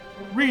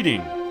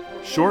Reading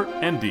Short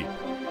and Deep.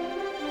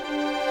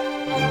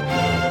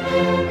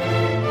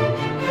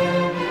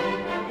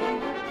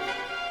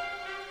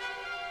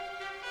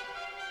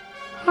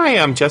 Hi,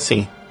 I'm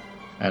Jesse.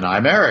 And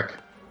I'm Eric.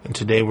 And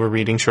today we're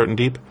reading Short and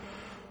Deep.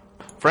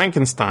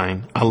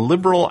 Frankenstein, a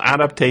liberal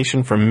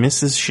adaptation from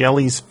Mrs.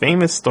 Shelley's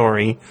famous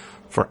story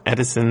for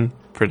Edison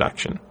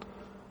production.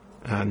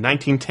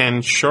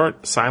 1910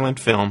 short silent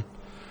film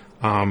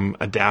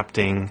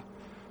adapting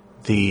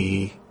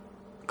the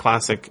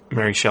classic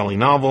Mary Shelley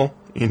novel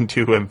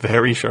into a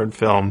very short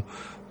film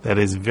that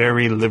is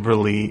very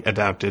liberally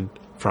adapted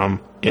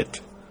from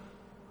it.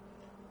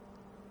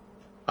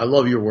 I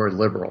love your word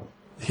liberal.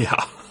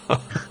 Yeah.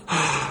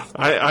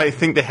 I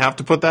think they have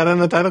to put that in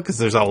the title because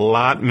there's a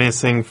lot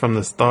missing from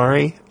the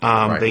story.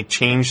 Right. They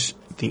changed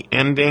the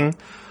ending.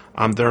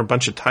 There are a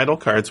bunch of title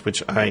cards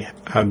which I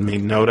have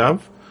made note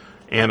of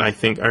and I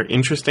think are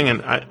interesting.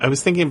 And I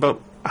was thinking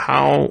about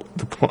how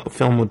the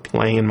film would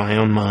play in my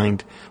own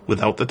mind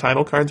without the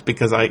title cards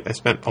because I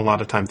spent a lot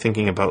of time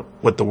thinking about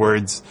what the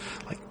words,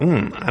 like,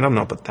 I don't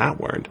know about that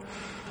word.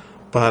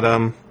 But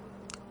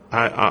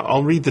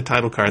I'll read the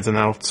title cards and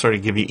I'll sort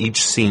of give you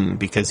each scene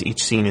because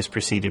each scene is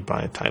preceded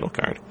by a title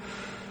card.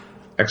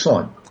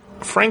 Excellent.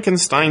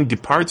 Frankenstein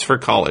departs for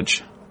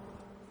college.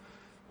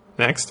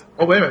 Next.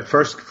 Oh, wait a minute.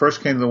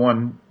 First came the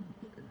one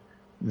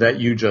that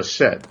you just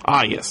said.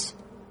 Ah, yes.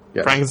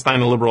 Yes.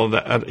 Frankenstein, a liberal.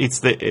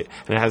 It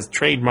has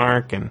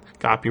trademark and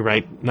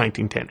copyright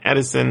 1910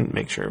 Edison.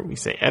 Make sure we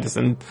say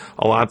Edison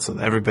a lot so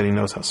that everybody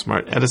knows how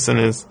smart Edison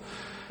is.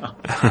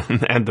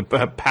 And the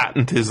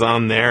patent is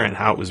on there and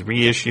how it was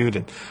reissued.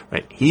 And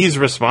right, he's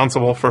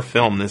responsible for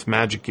film, this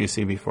magic you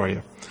see before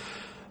you.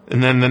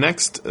 And then the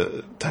next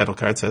title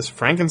card says,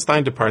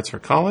 Frankenstein departs for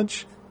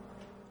college.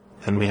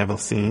 And we have a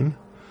scene.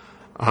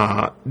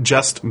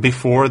 Just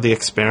before the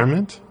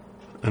experiment.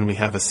 And we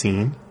have a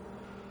scene.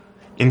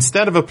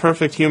 Instead of a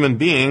perfect human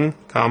being,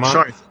 comma...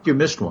 Sorry, you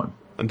missed one.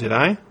 Did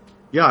I?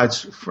 Yeah,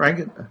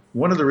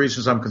 one of the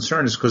reasons I'm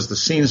concerned is because the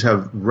scenes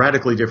have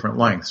radically different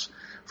lengths.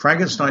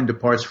 Frankenstein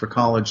departs for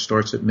college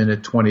starts at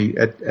minute 20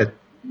 at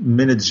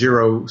minute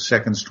 0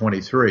 seconds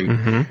 23,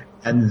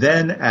 and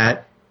then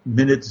at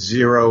minute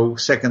 0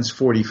 seconds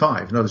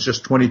 45. No, it's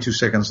just 22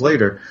 seconds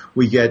later.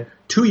 We get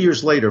 2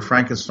 years later.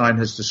 Frankenstein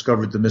has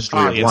discovered the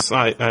mystery of yes,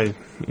 life.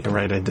 you're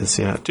right. I did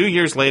see that. 2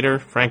 years later,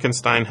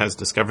 Frankenstein has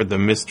discovered the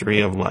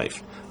mystery of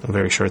life. A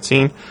very short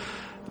scene.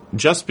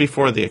 Just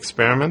before the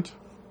experiment.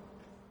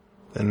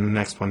 Then the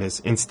next one is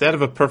instead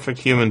of a perfect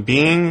human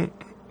being.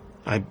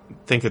 I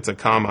think it's a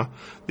comma.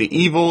 The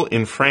evil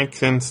in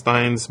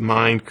Frankenstein's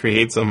mind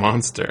creates a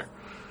monster.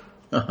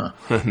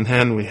 And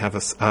then we have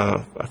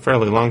a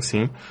fairly long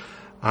scene.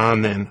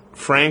 And then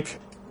Frank,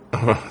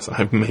 so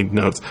I've made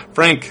notes.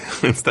 Frank,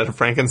 instead of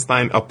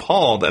Frankenstein,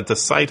 appalled at the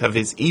sight of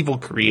his evil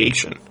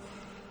creation.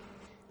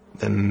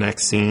 Then the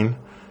next scene,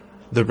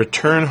 the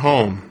return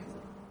home.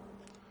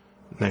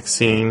 Next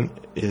scene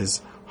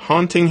is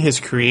haunting his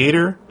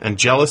creator and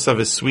jealous of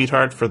his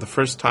sweetheart for the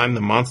first time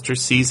the monster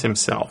sees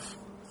himself.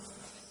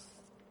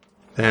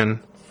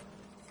 Then,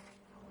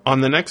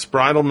 on their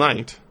bridal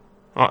night,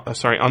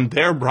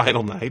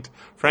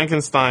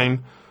 Frankenstein's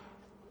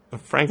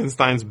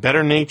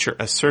better nature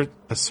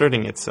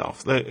asserting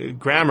itself. The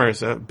grammar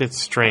is a bit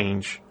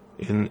strange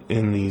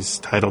in these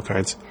title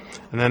cards.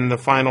 And then the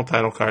final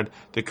title card,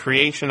 the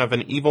creation of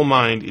an evil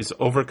mind is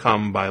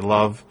overcome by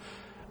love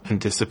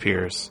and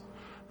disappears.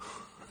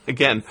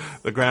 Again,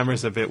 the grammar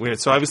is a bit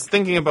weird. So I was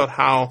thinking about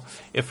how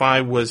if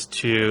I was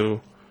to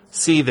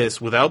see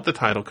this without the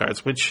title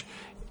cards, which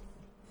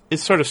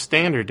is sort of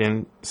standard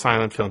in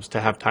silent films to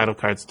have title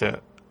cards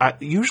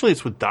usually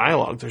it's with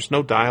dialogue. There's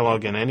no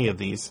dialogue in any of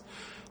these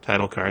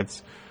title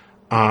cards.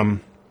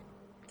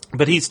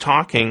 But he's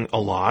talking a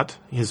lot.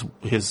 His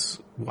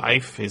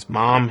wife, his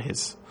mom,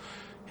 his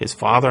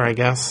father, I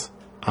guess.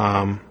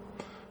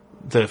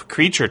 The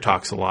creature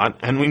talks a lot,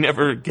 and we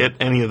never get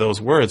any of those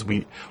words.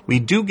 We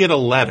do get a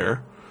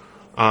letter,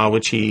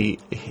 which he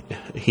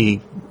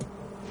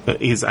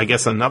is, I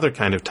guess, another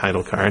kind of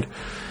title card.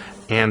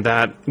 And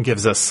that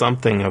gives us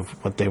something of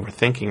what they were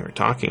thinking or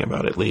talking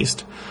about, at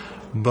least.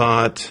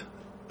 But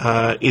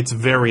it's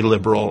very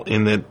liberal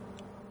in that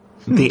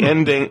the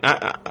ending.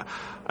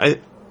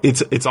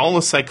 It's all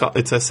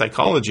it's a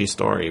psychology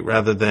story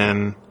rather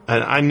than.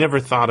 I never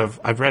thought of.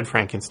 I've read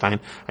Frankenstein.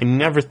 I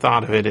never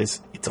thought of it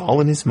as it's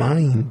all in his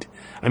mind.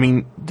 I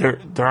mean, there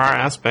are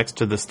aspects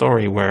to the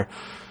story where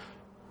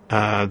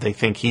they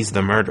think he's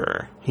the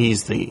murderer.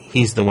 He's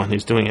the one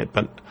who's doing it.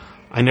 But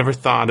I never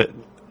thought it.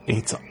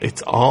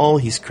 It's all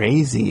he's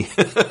crazy.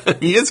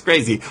 He is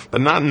crazy, but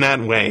not in that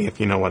way,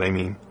 if you know what I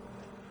mean.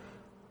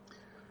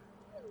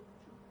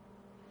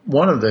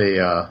 One of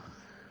the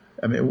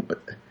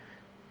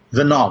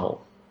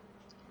novel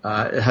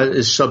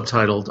is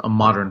subtitled A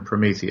Modern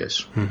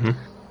Prometheus.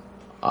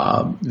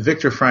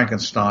 Victor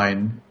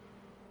Frankenstein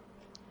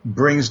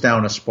brings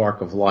down a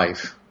spark of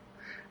life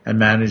and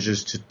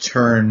manages to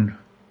turn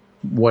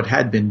what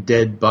had been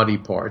dead body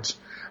parts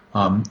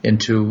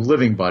into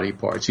living body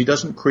parts. He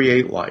doesn't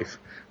create life,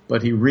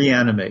 but he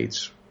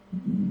reanimates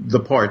the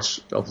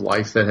parts of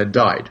life that had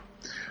died.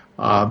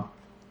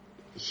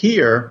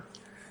 Here,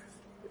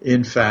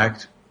 in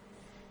fact,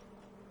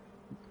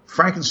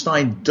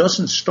 Frankenstein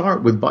doesn't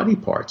start with body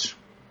parts.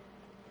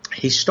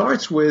 He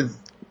starts with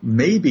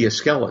maybe a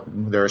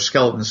skeleton. There are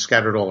skeletons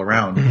scattered all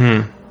around.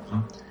 Mm-hmm.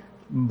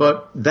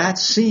 But that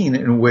scene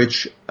in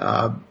which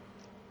the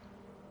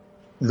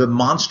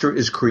monster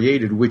is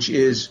created, which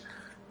is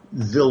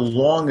the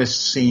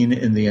longest scene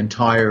in the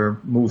entire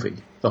movie.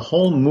 The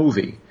whole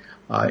movie,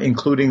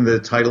 including the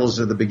titles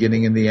at the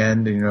beginning and the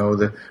end,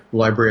 the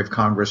Library of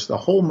Congress, the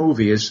whole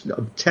movie is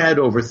a tad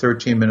over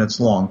 13 minutes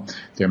long.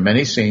 There are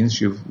many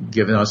scenes. You've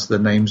given us the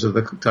names of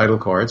the title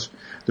cards.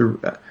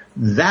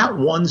 That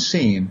one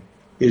scene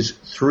is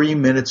 3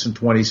 minutes and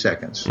 20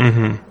 seconds.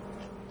 Mm-hmm.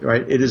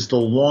 Right? It is the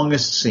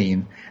longest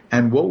scene.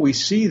 And what we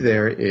see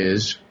there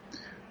is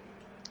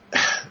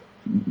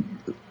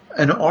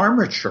an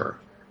armature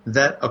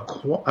that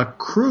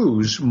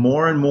accrues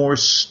more and more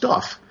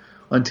stuff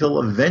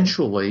until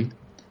eventually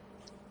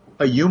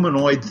a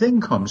humanoid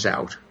thing comes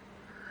out.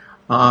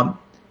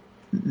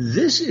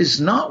 This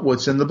is not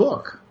what's in the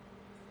book.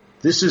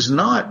 This is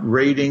not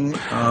rating.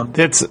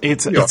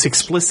 It's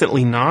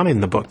explicitly not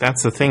in the book.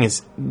 That's the thing,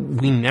 is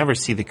we never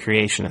see the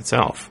creation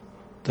itself,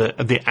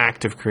 the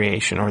act of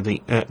creation, or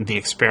the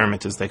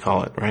experiment, as they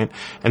call it, right?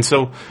 And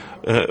so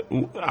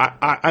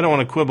I don't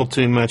want to quibble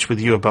too much with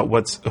you about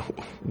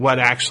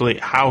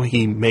how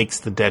he makes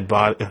the dead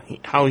body,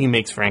 how he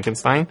makes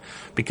Frankenstein,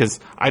 because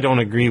I don't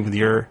agree with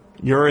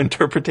your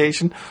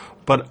interpretation,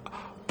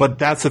 But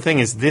that's the thing,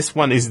 is this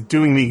one is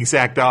doing the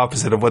exact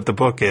opposite of what the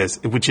book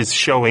is, which is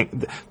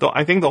showing.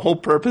 I think the whole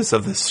purpose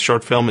of this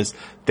short film is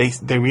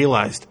they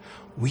realized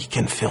we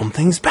can film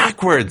things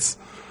backwards.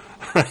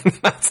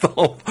 Right? That's the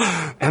whole.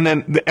 And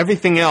then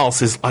everything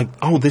else is like,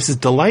 oh, this is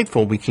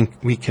delightful. We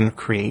can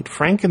create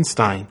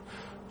Frankenstein,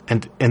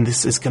 and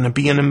this is going to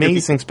be an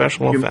amazing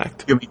special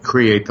effect. You mean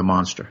create the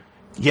monster?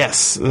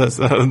 Yes,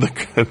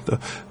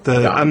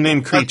 the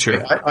unnamed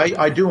creature.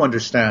 I do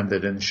understand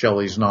that in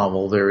Shelley's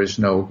novel there is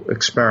no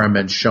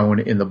experiment shown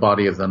in the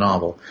body of the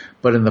novel,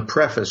 but in the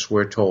preface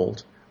we're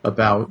told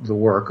about the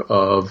work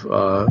of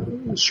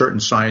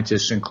certain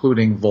scientists,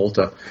 including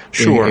Volta,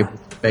 being able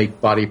to make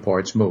body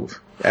parts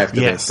move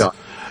after they've done.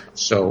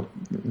 So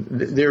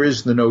there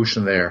is the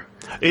notion there.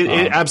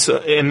 It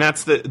absolutely, and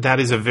that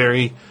is a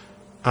very,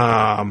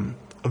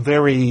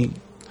 very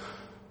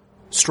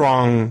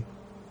strongly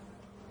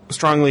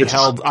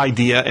held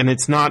idea, and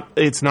it's not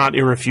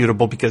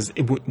irrefutable because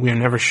we're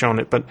never shown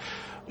it. But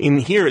in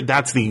here,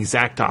 that's the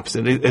exact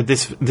opposite.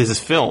 This is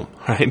film,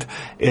 right?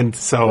 And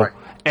so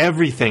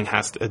everything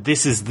has to.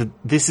 This is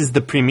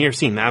the premiere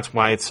scene. That's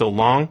why it's so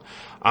long.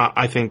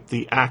 I think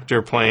the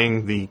actor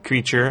playing the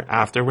creature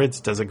afterwards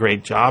does a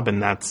great job,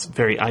 and that's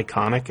very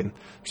iconic. And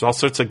there's all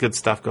sorts of good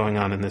stuff going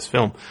on in this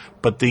film.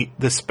 But the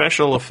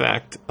special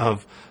effect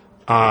of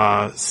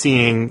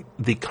seeing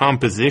the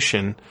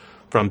composition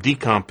from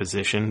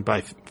decomposition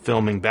by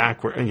filming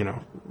backward,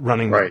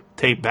 running the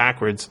tape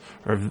backwards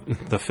or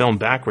the film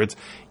backwards,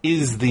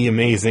 is the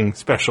amazing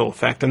special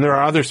effect. And there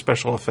are other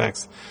special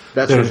effects.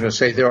 That's what I was going to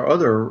say. There are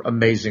other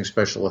amazing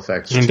special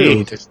effects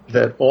Indeed. too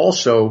that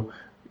also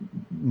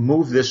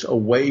move this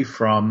away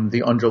from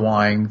the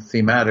underlying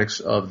thematics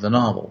of the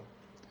novel.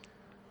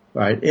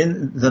 Right?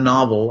 In the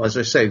novel, as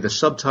I say, the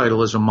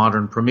subtitle is A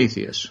Modern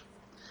Prometheus.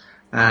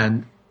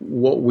 And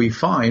what we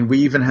find, we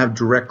even have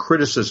direct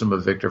criticism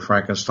of Victor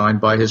Frankenstein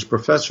by his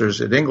professors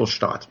at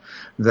Ingolstadt,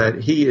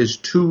 that he is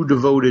too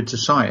devoted to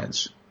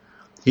science.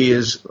 He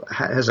has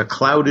a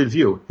clouded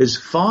view. His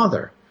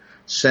father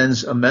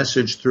sends a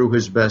message through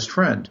his best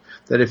friend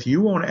that if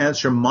you won't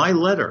answer my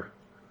letter,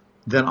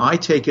 then I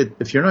take it,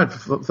 if you're not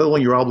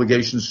fulfilling your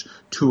obligations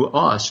to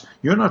us,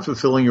 you're not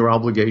fulfilling your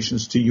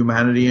obligations to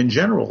humanity in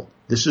general.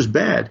 This is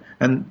bad.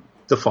 And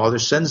the father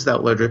sends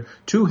that letter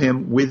to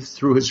him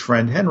through his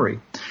friend Henry.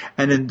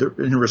 And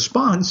in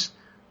response,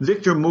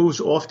 Victor moves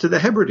off to the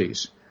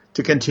Hebrides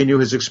to continue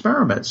his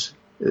experiments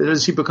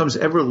as he becomes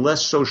ever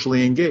less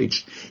socially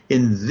engaged.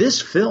 In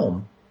this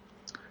film,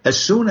 as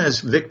soon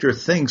as Victor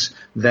thinks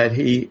that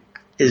he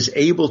is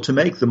able to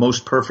make the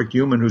most perfect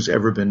human who's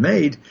ever been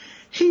made,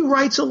 he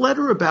writes a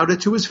letter about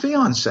it to his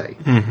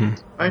fiancée. Mm-hmm.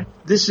 Right?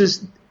 This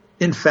is,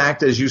 in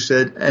fact, as you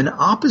said, an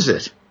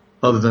opposite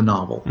of the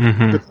novel.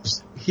 Mm-hmm.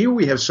 Because here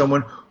we have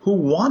someone who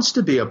wants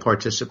to be a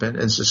participant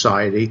in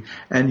society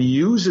and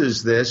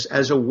uses this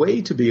as a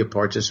way to be a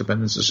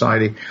participant in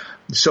society.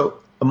 So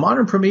A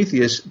Modern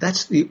Prometheus,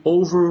 that's the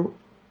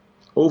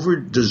over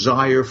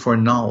desire for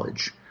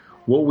knowledge.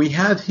 What we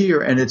have here,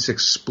 and it's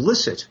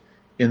explicit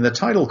in the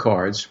title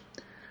cards,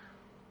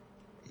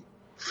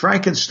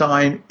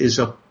 Frankenstein is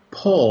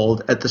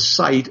appalled at the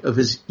sight of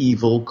his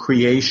evil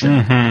creation.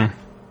 Mm-hmm.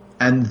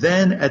 And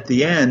then at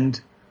the end,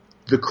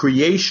 the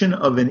creation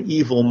of an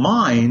evil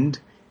mind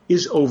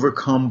is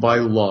overcome by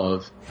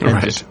love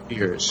and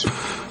disappears.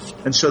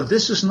 And so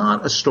this is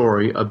not a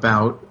story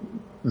about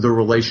the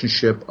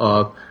relationship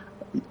of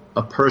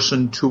a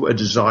person to a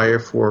desire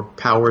for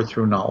power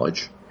through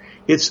knowledge.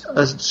 It's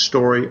a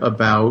story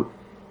about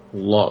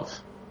love.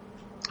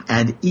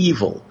 and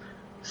evil,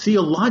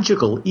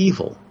 theological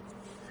evil.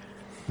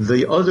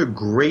 The other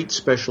great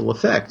special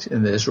effect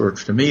in this, or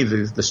to me,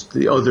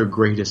 the other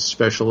greatest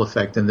special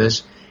effect in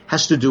this,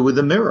 has to do with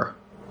the mirror.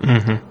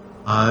 Mm-hmm.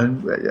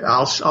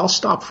 I'll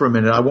stop for a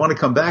minute. I want to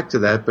come back to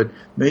that, but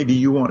maybe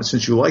you want,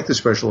 since you like the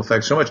special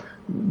effects so much,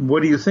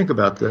 what do you think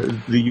about the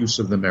use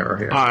of the mirror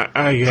here?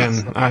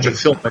 It's a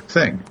filmic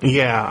thing.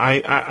 Yeah,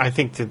 I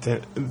think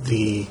that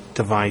the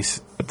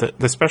device,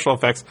 the special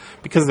effects,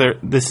 because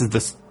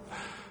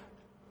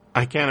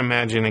I can't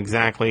imagine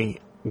exactly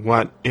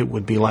what it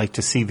would be like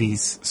to see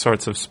these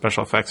sorts of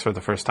special effects for the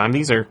first time.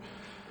 These are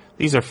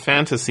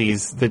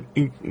fantasies that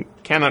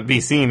cannot be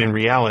seen in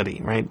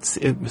reality, right?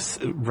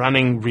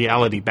 Running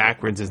reality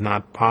backwards is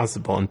not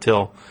possible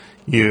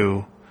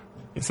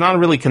it's not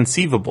really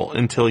conceivable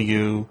until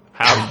you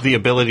have the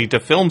ability to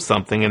film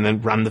something and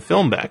then run the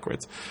film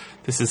backwards.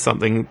 This is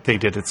something they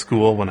did at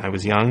school when I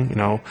was young,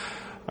 when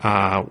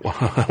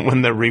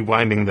they're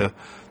rewinding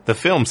the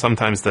film,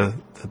 sometimes the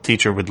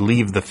teacher would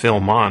leave the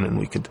film on and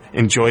we could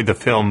enjoy the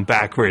film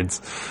backwards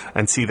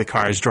and see the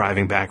cars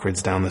driving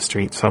backwards down the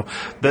street. So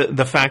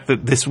the fact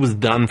that this was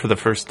done for the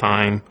first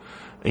time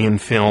in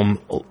film,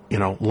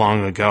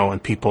 long ago,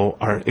 and people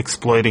are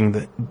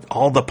exploiting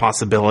all the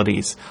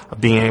possibilities of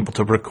being able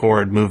to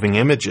record moving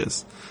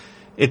images,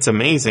 it's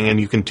amazing, and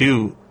you can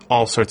do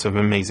all sorts of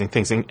amazing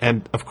things.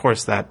 And of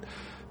course the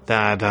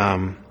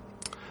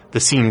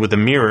scene with the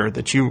mirror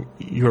that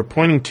you're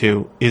pointing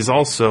to is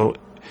also,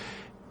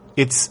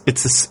 it's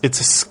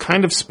a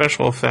kind of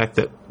special effect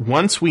that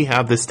once we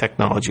have this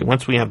technology,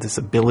 once we have this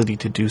ability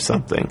to do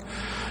something,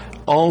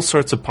 all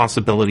sorts of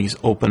possibilities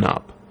open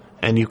up,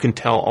 and you can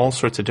tell all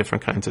sorts of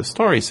different kinds of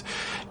stories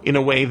in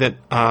a way that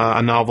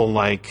a novel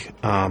like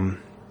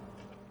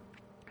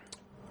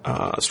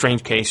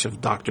Strange Case of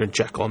Dr.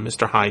 Jekyll and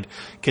Mr. Hyde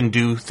can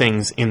do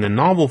things in the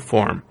novel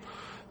form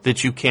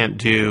that you can't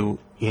do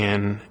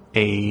in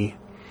a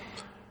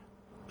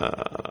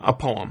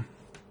poem.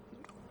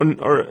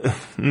 Or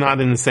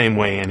not in the same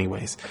way,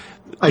 anyways.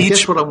 I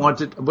guess what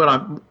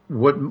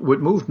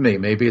moved me,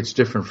 maybe it's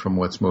different from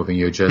what's moving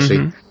you, Jesse.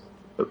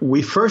 Mm-hmm.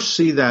 We first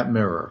see that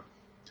mirror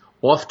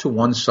off to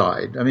one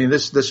side. I mean,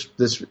 this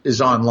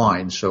is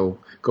online, so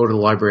go to the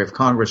Library of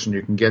Congress and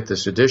you can get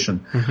this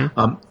edition.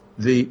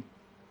 Mm-hmm.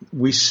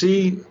 We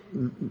see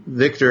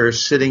Victor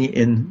sitting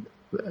in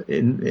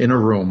a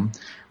room.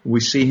 We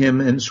see him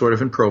in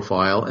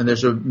profile, and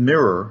there's a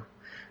mirror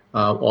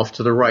off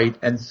to the right,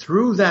 and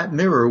through that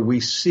mirror we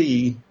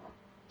see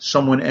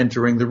someone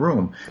entering the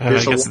room. I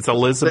guess it's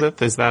Elizabeth.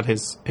 Is that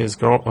his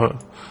girl?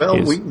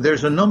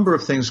 There's a number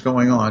of things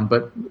going on,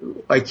 but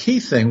a key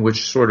thing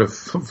which sort of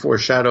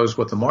foreshadows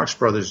what the Marx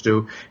Brothers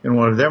do in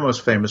one of their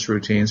most famous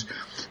routines.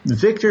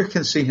 Victor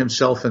can see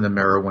himself in the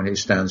mirror when he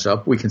stands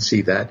up. We can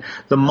see that.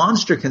 The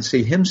monster can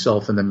see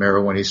himself in the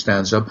mirror when he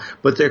stands up,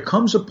 but there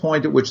comes a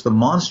point at which the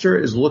monster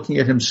is looking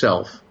at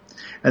himself.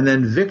 And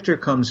then Victor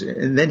comes,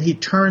 and then he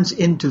turns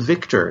into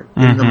Victor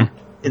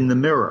in the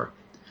mirror.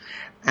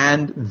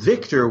 And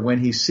Victor, when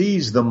he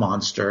sees the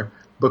monster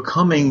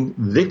becoming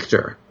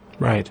Victor,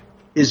 right,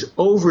 is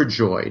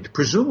overjoyed,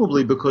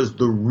 presumably because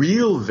the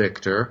real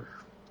Victor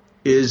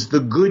is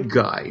the good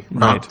guy,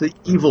 not the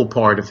evil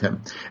part of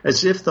him.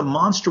 As if the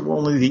monster were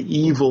only the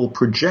evil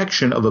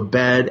projection of a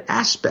bad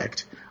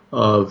aspect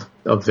of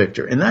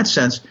Victor. In that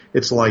sense,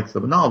 it's like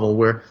the novel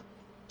where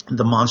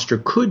the monster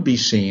could be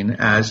seen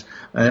as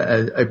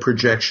a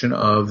projection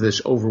of this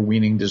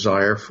overweening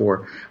desire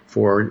for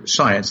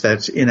science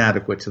that's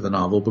inadequate to the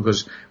novel,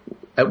 because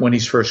when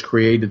he's first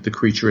created, the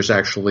creature is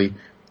actually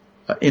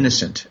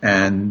innocent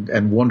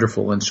and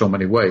wonderful in so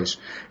many ways.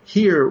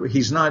 Here,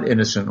 he's not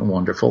innocent and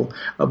wonderful,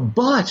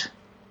 but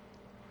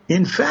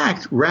in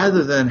fact,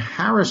 rather than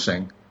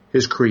harassing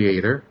his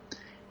creator,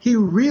 he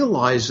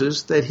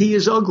realizes that he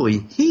is ugly.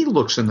 He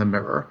looks in the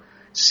mirror,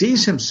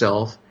 sees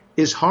himself,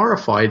 is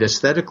horrified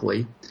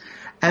aesthetically,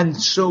 and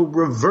so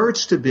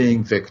reverts to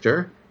being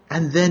Victor,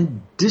 and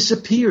then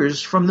disappears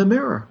from the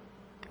mirror.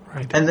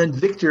 Right. And then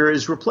Victor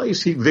is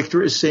replaced.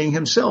 Victor is seeing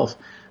himself.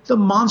 The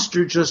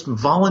monster just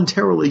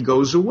voluntarily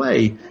goes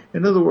away.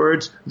 In other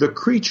words, the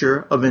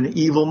creature of an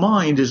evil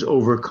mind is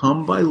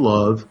overcome by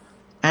love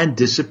and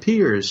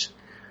disappears.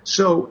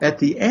 So at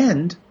the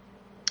end,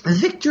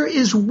 Victor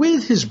is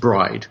with his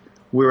bride,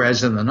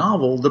 whereas in the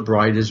novel, the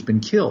bride has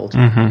been killed.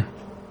 Mm-hmm.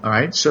 All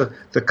right, so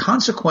the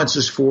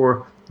consequences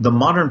for the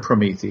modern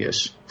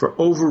Prometheus, for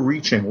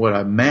overreaching what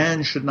a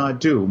man should not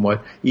do,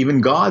 what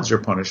even gods are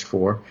punished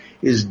for,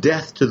 is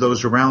death to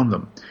those around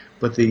them.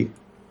 But the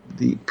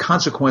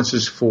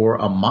consequences for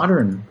a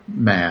modern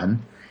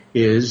man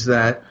is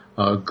that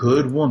a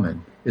good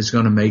woman is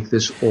going to make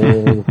this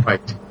all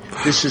right.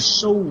 This is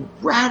so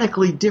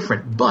radically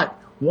different. But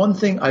one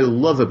thing I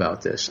love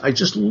about this, I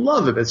just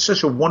love it. It's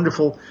such a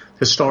wonderful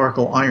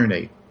historical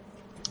irony.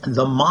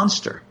 The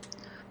monster,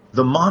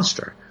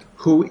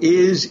 who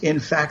is in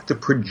fact the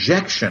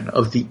projection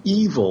of the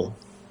evil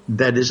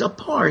that is a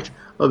part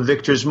of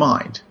Victor's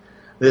mind.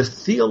 the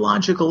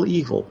theological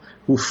evil,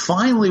 who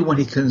finally, when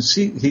he can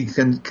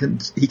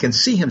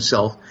see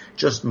himself,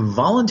 just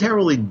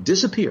voluntarily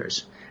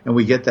disappears, and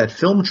we get that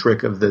film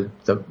trick of the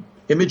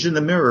image in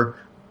the mirror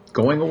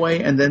going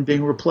away and then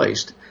being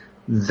replaced.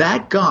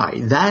 That guy,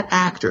 that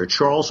actor,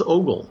 Charles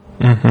Ogle,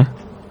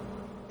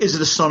 is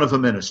the son of a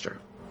minister.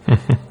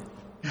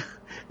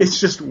 It's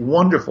just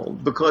wonderful,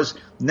 because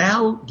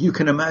now you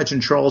can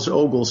imagine Charles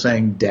Ogle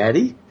saying,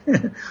 "Daddy,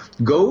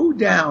 go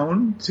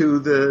down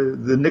to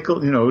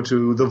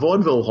to the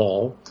vaudeville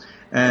hall,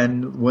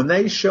 and when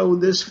they show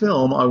this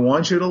film, I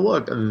want you to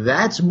look.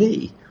 That's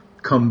me.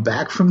 Come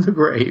back from the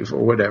grave,"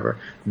 or whatever.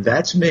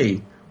 That's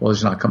me. Well,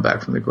 he's not come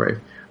back from the grave.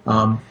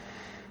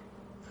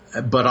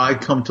 But I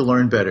come to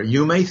learn better.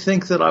 You may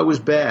think that I was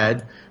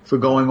bad for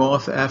going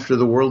off after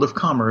the world of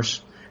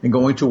commerce and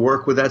going to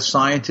work with that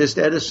scientist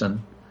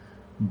Edison,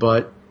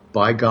 but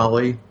by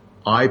golly,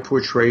 I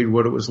portrayed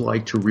what it was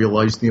like to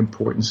realize the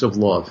importance of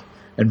love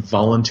and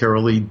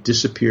voluntarily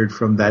disappeared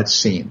from that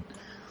scene.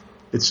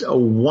 It's a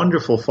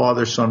wonderful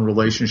father-son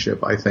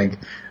relationship, I think,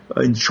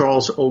 in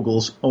Charles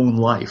Ogle's own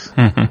life.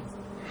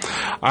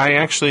 I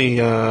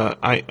actually,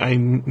 I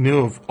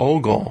knew of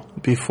Ogle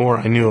before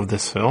I knew of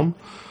this film,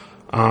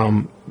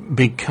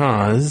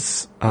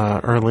 because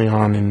early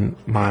on in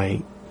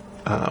my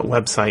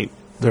website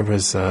there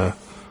was an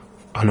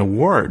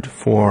award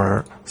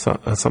for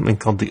something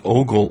called the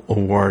Ogle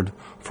Award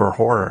for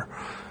Horror,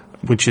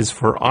 which is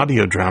for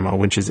audio drama,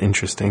 which is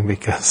interesting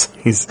because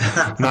he's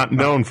not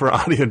known for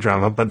audio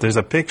drama, but there's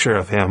a picture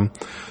of him.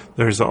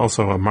 There's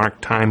also a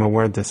Mark Time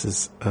Award. This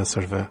is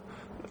sort of a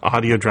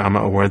audio drama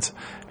awards,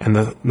 and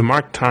the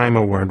Mark Time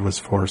Award was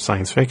for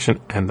science fiction,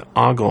 and the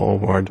Ogle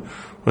Award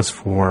was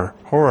for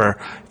horror.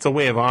 It's a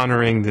way of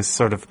honoring this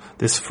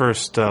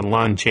first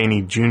Lon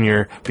Chaney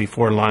Jr.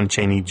 before Lon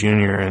Chaney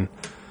Jr. and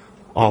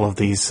all of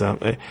these,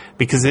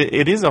 because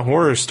it is a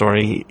horror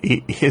story.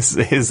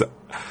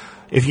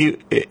 If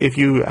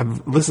you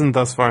have listened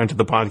thus far into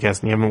the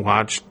podcast and you haven't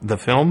watched the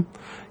film,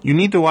 you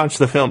need to watch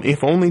the film,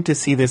 if only to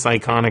see this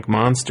iconic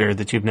monster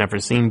that you've never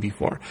seen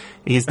before.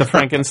 He's the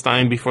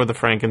Frankenstein before the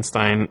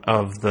Frankenstein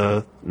of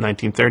the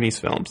 1930s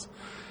films.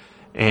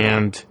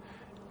 And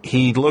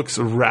he looks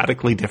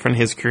radically different.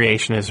 His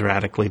creation is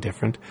radically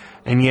different.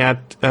 And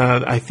yet,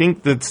 I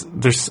think that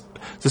there's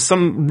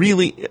some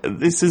really,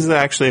 this is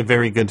actually a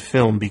very good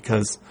film,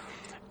 because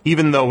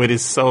even though it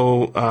is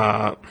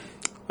so,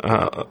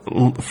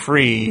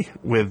 free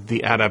with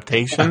the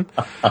adaptation,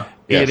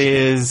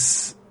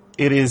 yes,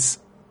 it is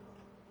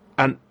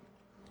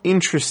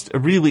a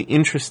really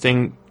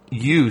interesting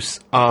use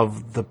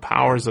of the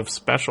powers of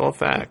special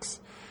effects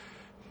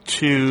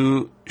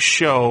to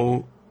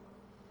show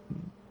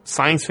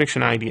science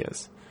fiction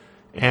ideas.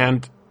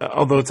 And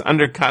although it's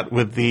undercut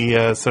with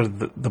the sort of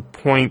the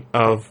point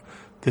of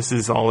this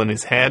is all in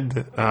his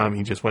head,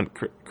 he just went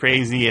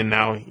crazy, and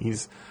now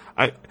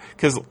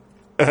because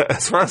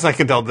as far as I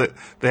can tell, the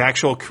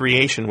actual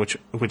creation, which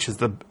is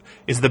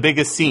the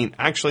biggest scene,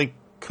 actually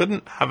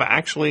couldn't have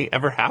actually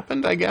ever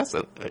happened, I guess,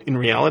 in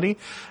reality.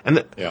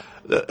 And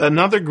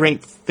another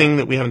great thing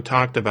that we haven't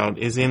talked about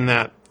is in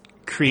that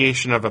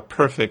creation of a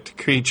perfect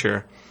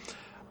creature.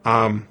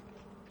 There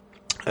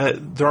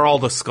are all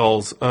the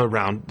skulls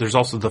around. There's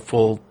also the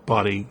full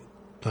body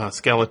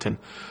skeleton,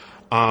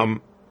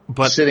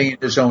 but sitting in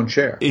his own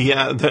chair.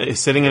 Yeah,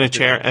 sitting in a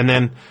chair, and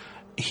then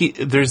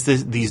there's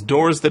these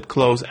doors that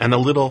close and a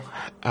little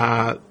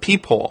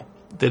peephole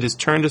that is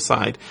turned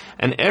aside.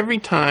 And every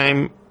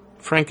time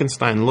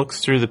Frankenstein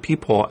looks through the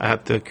peephole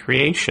at the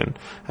creation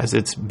as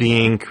it's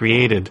being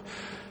created,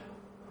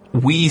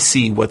 we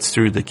see what's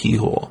through the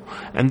keyhole.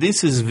 And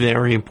this is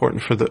very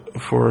important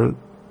for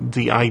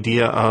the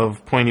idea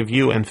of point of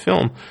view and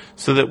film,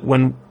 so that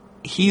when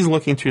he's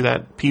looking through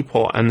that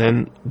peephole and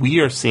then we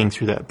are seeing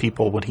through that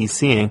peephole what he's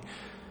seeing,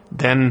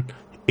 then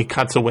it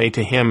cuts away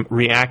to him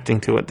reacting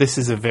to it. This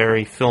is a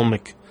very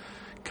filmic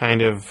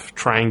kind of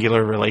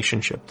triangular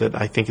relationship that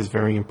I think is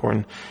very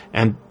important.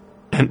 And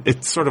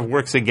it sort of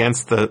works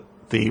against the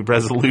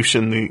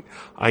resolution, the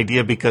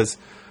idea, because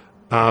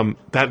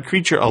that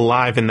creature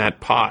alive in that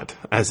pot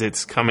as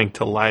it's coming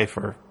to life,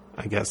 or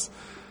I guess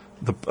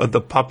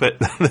the puppet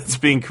that's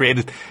being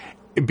created,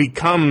 it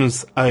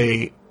becomes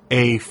a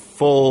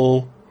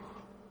full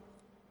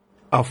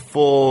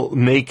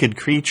naked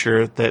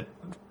creature that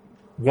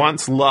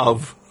wants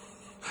love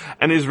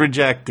and is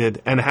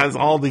rejected and has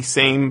all the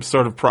same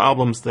sort of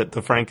problems that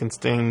the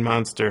Frankenstein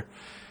monster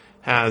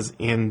has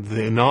in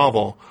the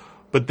novel,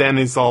 but then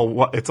it's all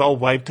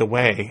wiped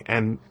away.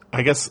 And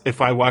I guess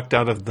if I walked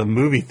out of the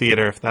movie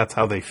theater, if that's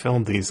how they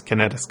filmed these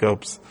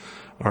kinetoscopes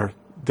or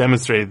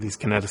demonstrated these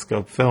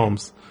kinetoscope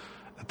films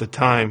at the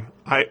time,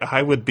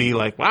 I would be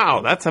like,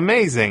 wow, that's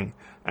amazing.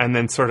 And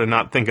then sort of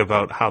not think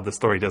about how the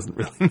story doesn't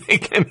really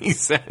make any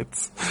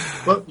sense.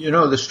 Well,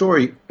 the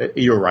story,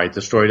 you're right,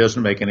 the story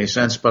doesn't make any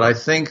sense, but I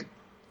think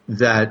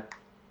that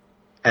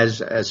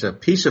as a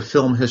piece of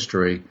film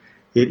history,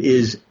 it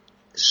is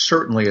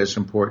certainly as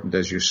important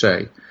as you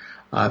say.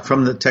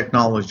 From the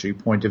technology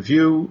point of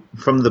view,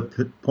 from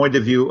the point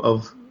of view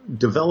of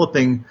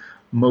developing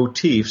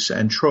motifs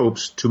and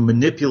tropes to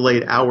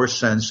manipulate our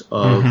sense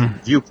of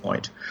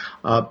viewpoint.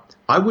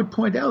 I would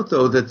point out,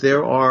 though, that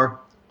there are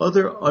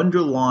other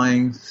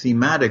underlying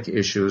thematic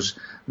issues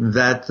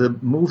that the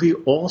movie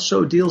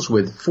also deals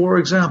with. For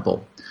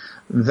example,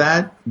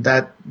 that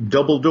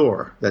double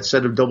door, that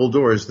set of double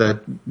doors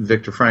that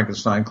Victor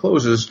Frankenstein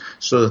closes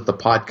so that the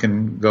pot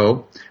can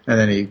go, and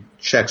then he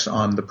checks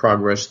on the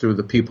progress through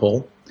the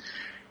peephole.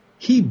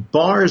 He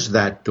bars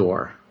that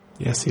door.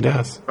 Yes, he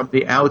does. From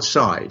the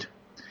outside.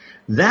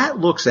 That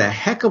looks a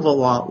heck of a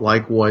lot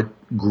like what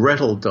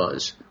Gretel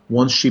does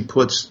once she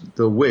puts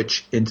the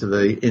witch into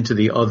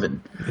the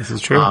oven. This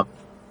is true.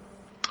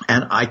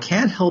 And I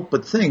can't help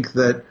but think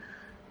that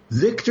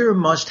Victor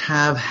must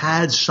have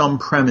had some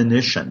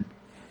premonition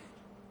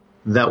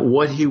that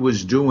what he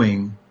was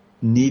doing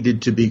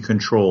needed to be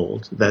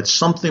controlled, that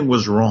something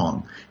was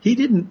wrong.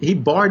 He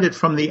barred it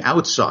from the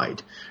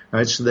outside,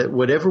 right, so that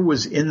whatever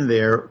was in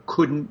there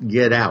couldn't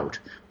get out.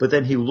 But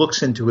then he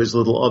looks into his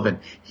little oven.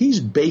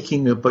 He's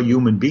baking up a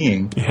human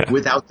being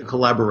without the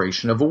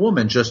collaboration of a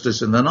woman, just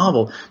as in the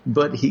novel.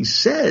 But he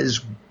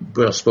says,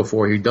 just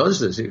before he does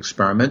this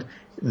experiment,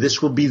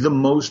 this will be the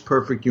most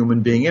perfect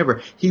human being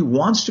ever. He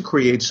wants to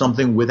create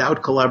something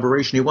without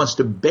collaboration. He wants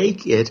to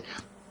bake it,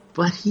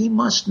 but he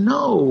must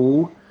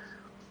know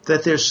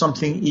that there's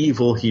something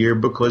evil here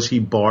because he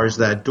bars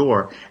that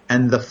door.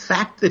 And the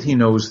fact that he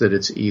knows that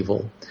it's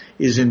evil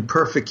is in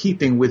perfect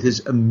keeping with his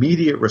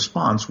immediate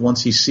response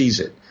once he sees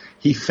it.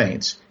 He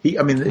faints.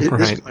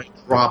 This guy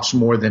drops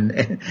more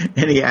than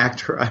any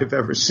actor I've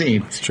ever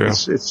seen. It's true.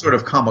 It's sort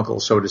of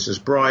comical. So does his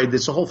bride.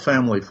 It's a whole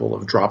family full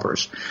of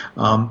droppers.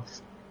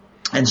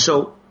 And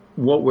so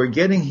what we're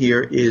getting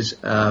here is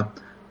a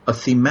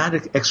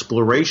thematic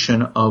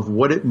exploration of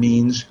what it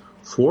means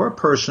for a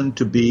person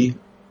to be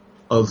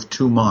of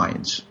two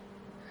minds.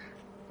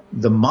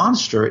 The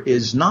monster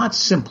is not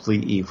simply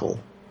evil.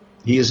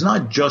 He is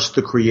not just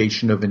the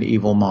creation of an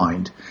evil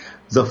mind.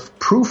 The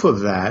proof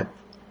of that,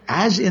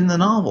 as in the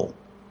novel,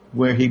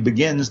 where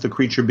the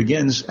creature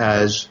begins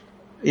as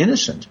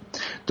innocent.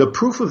 The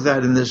proof of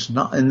that in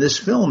this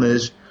film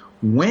is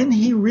when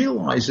he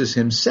realizes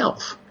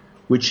himself,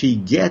 which he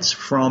gets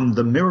from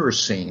the mirror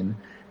scene,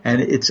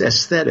 and it's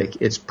aesthetic.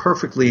 It's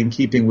perfectly in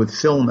keeping with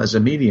film as a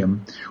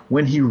medium.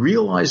 When he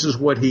realizes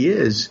what he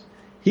is,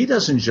 he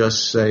doesn't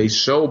just say,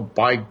 so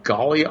by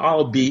golly,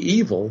 I'll be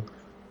evil.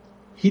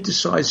 He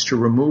decides to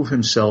remove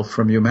himself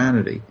from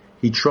humanity.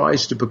 He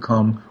tries to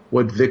become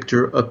what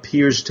Victor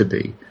appears to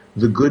be,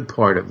 the good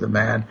part of the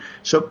man.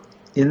 So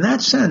in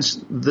that sense,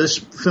 this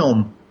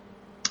film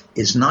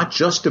is not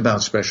just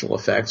about special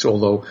effects,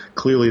 although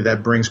clearly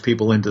that brings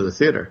people into the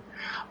theater.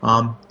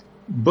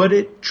 But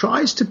it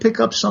tries to pick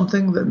up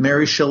something that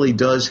Mary Shelley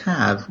does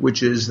have,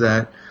 which is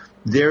that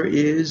there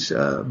is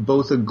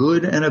both a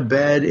good and a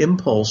bad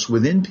impulse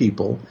within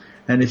people.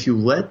 And if you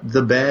let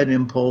the bad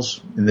impulse,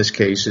 in this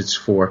case it's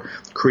for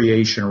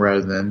creation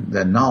rather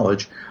than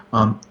knowledge,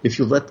 if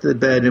you let the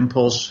bad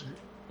impulse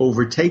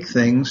overtake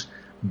things,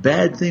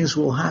 bad things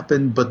will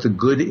happen, but the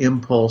good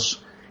impulse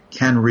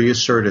can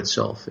reassert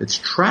itself. It's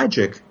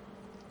tragic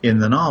in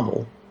the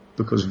novel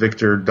because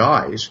Victor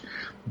dies.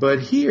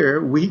 But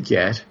here we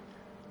get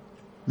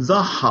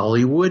the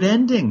Hollywood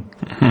ending.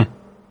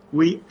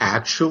 We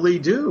actually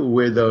do,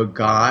 where the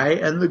guy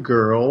and the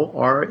girl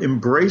are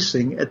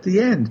embracing at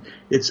the end.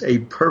 It's a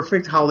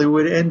perfect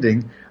Hollywood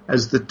ending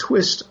as the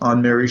twist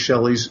on Mary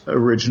Shelley's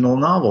original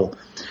novel.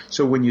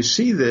 So when you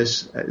see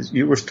this, as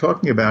you were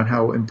talking about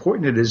how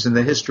important it is in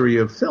the history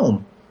of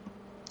film,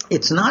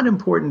 it's not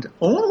important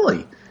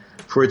only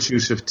for its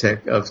use of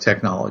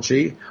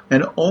technology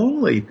and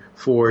only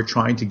for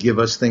trying to give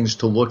us things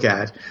to look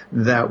at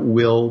that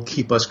will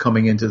keep us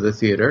coming into the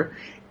theater.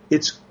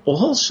 It's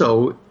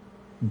also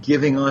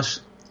giving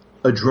us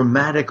a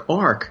dramatic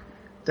arc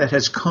that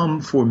has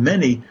come for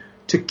many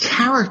to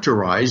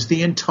characterize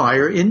the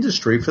entire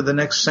industry for the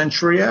next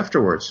century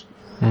afterwards.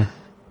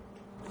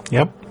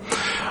 Yep.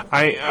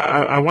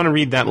 I want to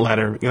read that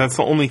letter. That's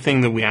the only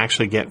thing that we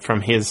actually get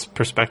from his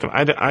perspective.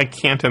 I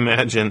can't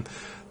imagine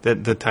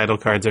that the title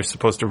cards are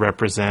supposed to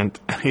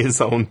represent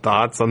his own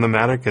thoughts on the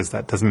matter, because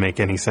that doesn't make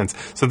any sense.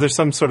 So there's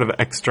some sort of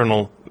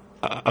external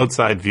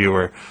outside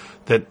viewer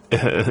that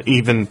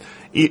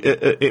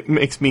it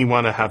makes me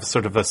want to have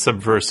sort of a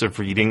subversive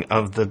reading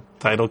of the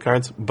title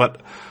cards.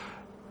 But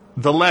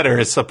the letter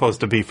is supposed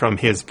to be from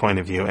his point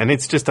of view, and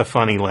it's just a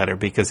funny letter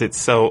because it's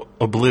so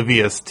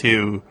oblivious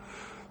to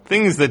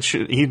things that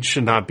he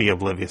should not be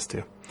oblivious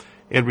to.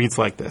 It reads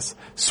like this.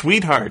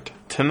 Sweetheart,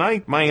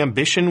 tonight my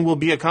ambition will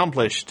be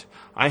accomplished.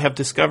 I have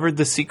discovered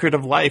the secret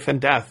of life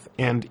and death,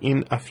 and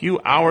in a few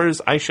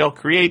hours I shall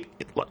create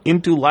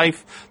into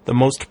life the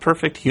most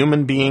perfect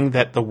human being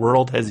that the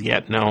world has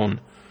yet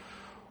known.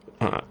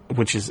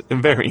 Which is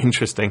very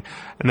interesting.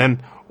 And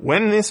then,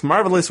 when this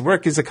marvelous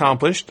work is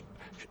accomplished,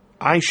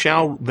 I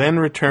shall then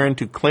return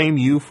to claim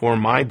you for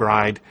my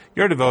bride,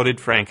 your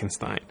devoted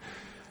Frankenstein.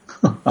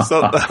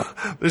 So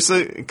there's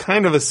a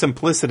kind of a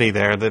simplicity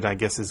there that I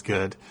guess is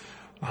good.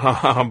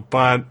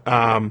 But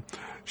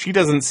she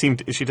doesn't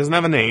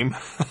have a name.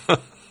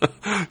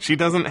 She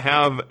doesn't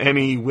have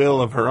any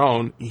will of her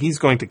own. He's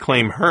going to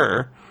claim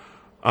her.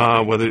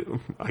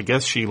 I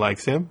guess she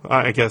likes him.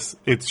 I guess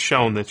it's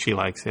shown that she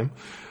likes him.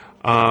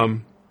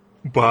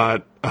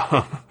 But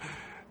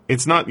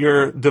it's not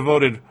your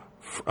devoted,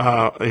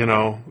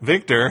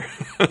 Victor.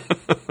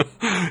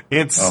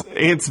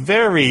 It's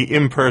very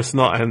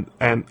impersonal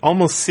and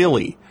almost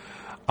silly.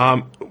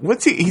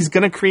 He's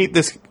going to create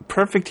this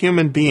perfect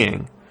human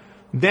being.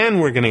 Then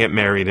we're going to get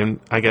married and,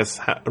 I guess,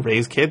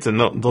 raise kids, and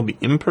they'll be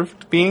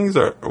imperfect beings?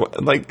 Or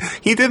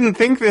he didn't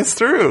think this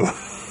through.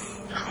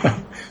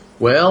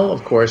 Well,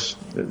 of course,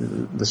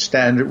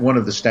 one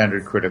of the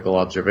standard critical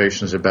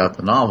observations about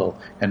the novel,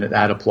 and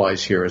that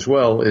applies here as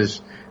well, is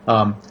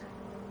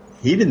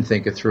he didn't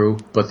think it through,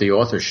 but the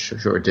author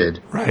sure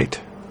did. Right.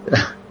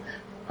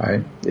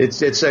 Right.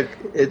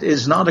 It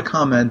is not a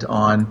comment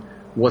on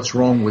what's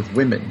wrong with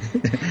women.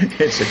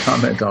 It's a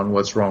comment on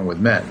what's wrong with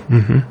men.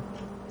 Mm-hmm.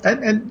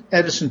 And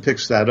Edison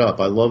picks that up.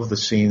 I love the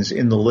scenes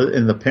in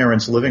the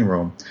parents' living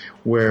room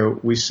where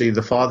we see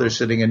the father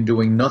sitting and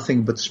doing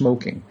nothing but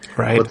smoking.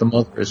 Right. But the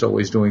mother is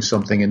always doing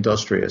something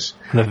industrious.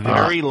 And a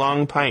very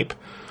long pipe.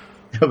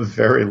 A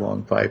very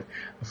long pipe.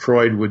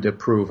 Freud would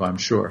approve, I'm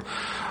sure.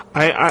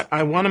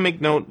 I want to make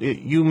note.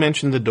 You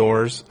mentioned the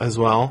doors as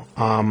well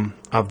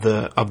of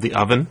the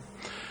oven.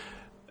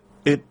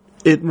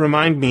 It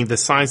reminded me, the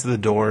size of the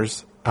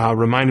doors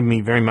reminded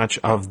me very much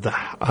of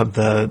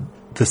the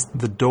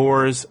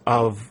doors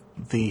of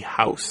the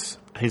house,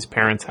 his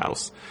parents'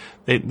 house.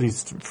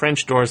 These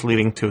French doors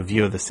leading to a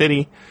view of the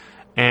city,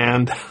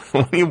 and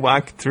when you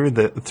walk through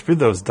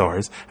those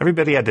doors,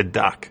 everybody had to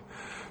duck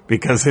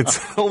because it's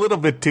a little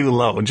bit too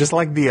low, just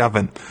like the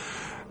oven.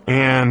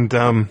 And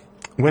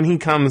when he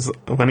comes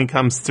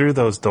through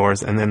those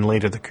doors, and then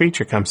later the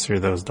creature comes through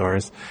those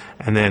doors,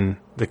 and then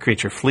the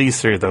creature flees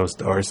through those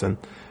doors, and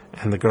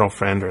the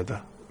girlfriend or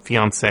the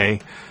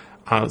fiancée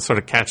sort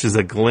of catches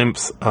a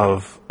glimpse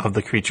of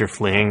the creature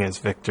fleeing as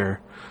Victor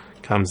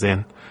comes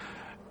in.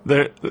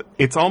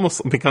 It's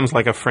almost becomes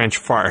like a French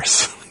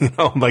farce,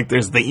 like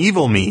there's the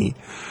evil me,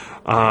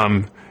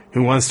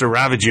 who wants to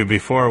ravage you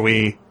before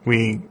we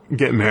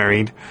get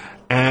married,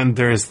 and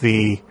there's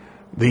the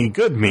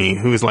good me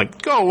who's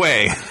like, go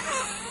away,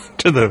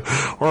 to the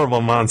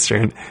horrible monster.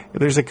 And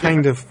there's a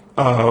kind of,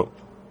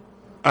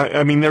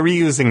 I mean, they're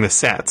reusing the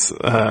sets,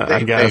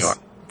 I guess. They are.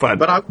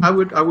 But I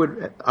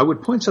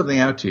would point something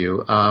out to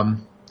you.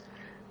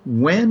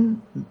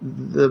 When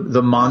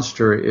the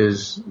monster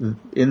is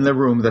in the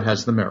room that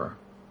has the mirror,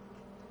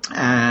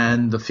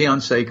 and the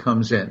fiancée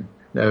comes in,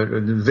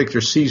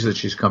 Victor sees that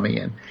she's coming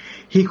in,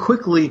 he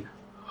quickly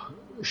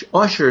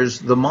ushers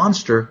the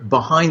monster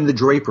behind the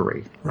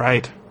drapery.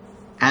 Right.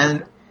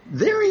 And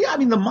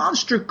the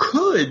monster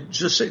could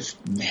just say,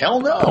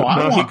 hell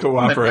no. He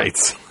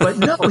cooperates. But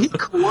no, he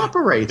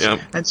cooperates. Yep.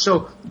 And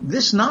so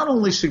this not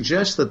only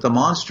suggests that the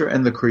monster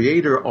and the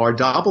creator are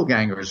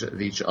doppelgangers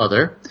of each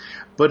other,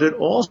 but it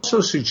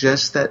also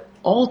suggests that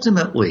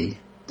ultimately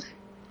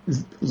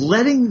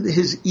letting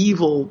his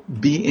evil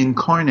be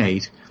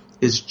incarnate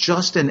is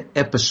just an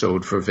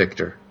episode for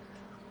Victor.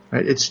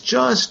 Right? It's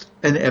just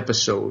an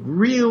episode.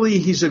 Really,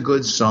 he's a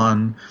good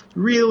son.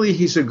 Really,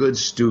 he's a good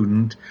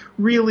student.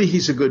 Really,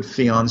 he's a good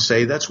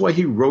fiancé. That's why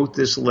he wrote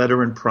this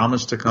letter and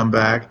promised to come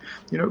back.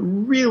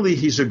 Really,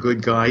 he's a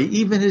good guy.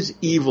 Even his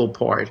evil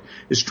part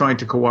is trying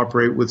to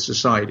cooperate with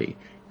society.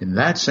 In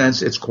that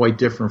sense, it's quite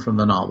different from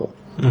the novel.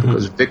 Mm-hmm.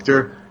 Because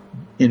Victor,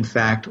 in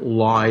fact,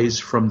 lies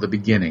from the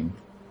beginning.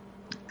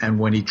 And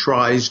when he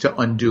tries to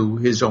undo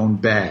his own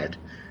bad,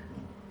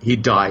 he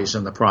dies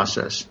in the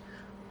process.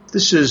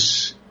 This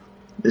is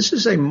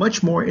a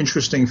much more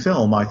interesting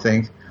film, I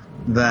think,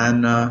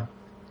 than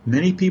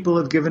many people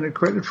have given it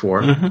credit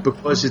for, mm-hmm.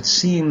 because it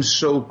seems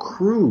so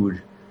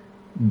crude,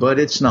 but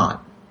it's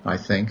not, I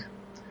think.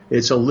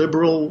 It's a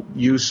liberal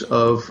use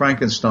of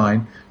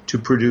Frankenstein to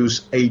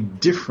produce a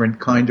different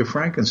kind of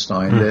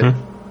Frankenstein mm-hmm. that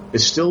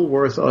is still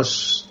worth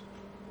us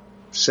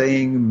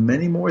saying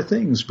many more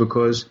things,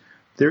 because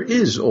there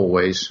is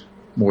always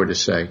more to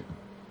say.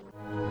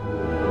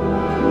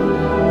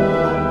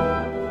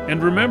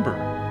 And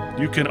remember,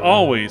 you can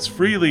always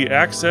freely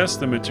access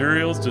the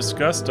materials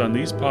discussed on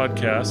these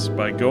podcasts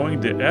by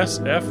going to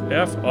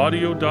sffaudio.com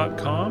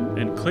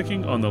and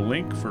clicking on the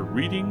link for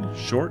Reading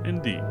Short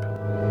and Deep.